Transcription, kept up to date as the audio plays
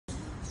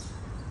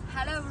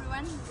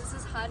everyone, this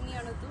is Harni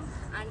Anuthu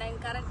and I am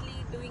currently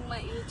doing my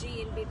UG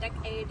in BTech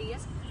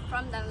AADS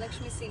from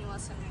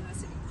Srinivasan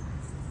University.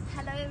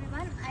 Hello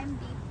everyone, I am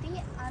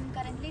Deepthi. I am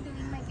currently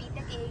doing my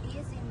BTech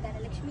AADS in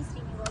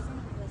Srinivasan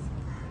University.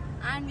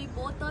 And we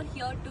both are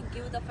here to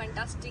give the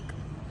fantastic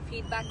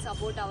feedbacks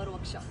about our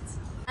workshops.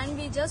 And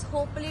we just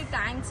hopefully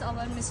thanks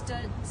our Mr.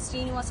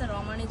 Srinivasan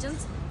Ramanujam,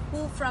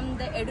 who from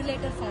the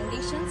Edulator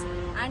Foundations,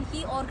 and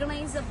he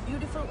organized a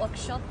beautiful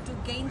workshop to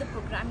gain the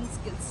programming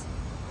skills.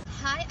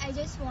 Hi, I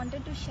just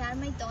wanted to share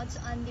my thoughts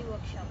on the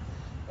workshop.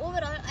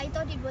 Overall, I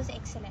thought it was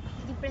excellent.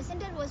 The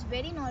presenter was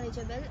very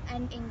knowledgeable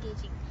and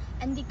engaging,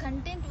 and the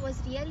content was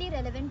really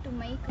relevant to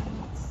my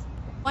needs.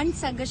 One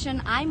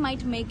suggestion I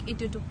might make it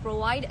to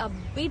provide a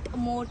bit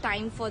more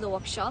time for the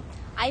workshop.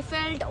 I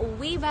felt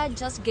we were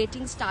just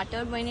getting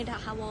started when it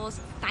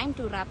was time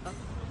to wrap up.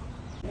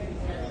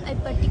 I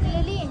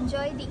particularly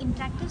enjoyed the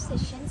interactive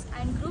sessions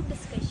and group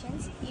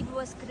discussions. It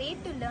was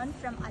great to learn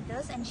from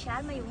others and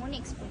share my own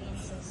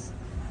experiences.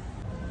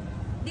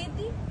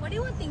 Didi, what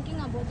you were thinking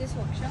about this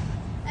workshop?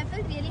 I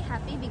felt really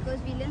happy because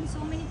we learned so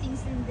many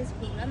things in this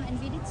program and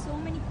we did so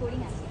many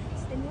coding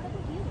aspects. Then what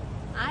about you?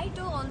 I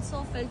too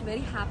also felt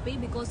very happy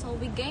because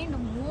we gained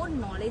more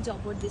knowledge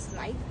about this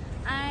life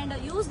and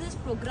use this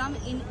program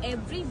in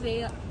every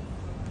way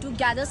to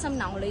gather some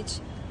knowledge.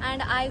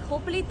 And I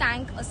hopefully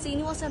thank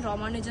Srinivasan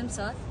Ramanujam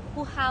sir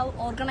who have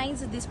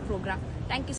organized this program. Thank you.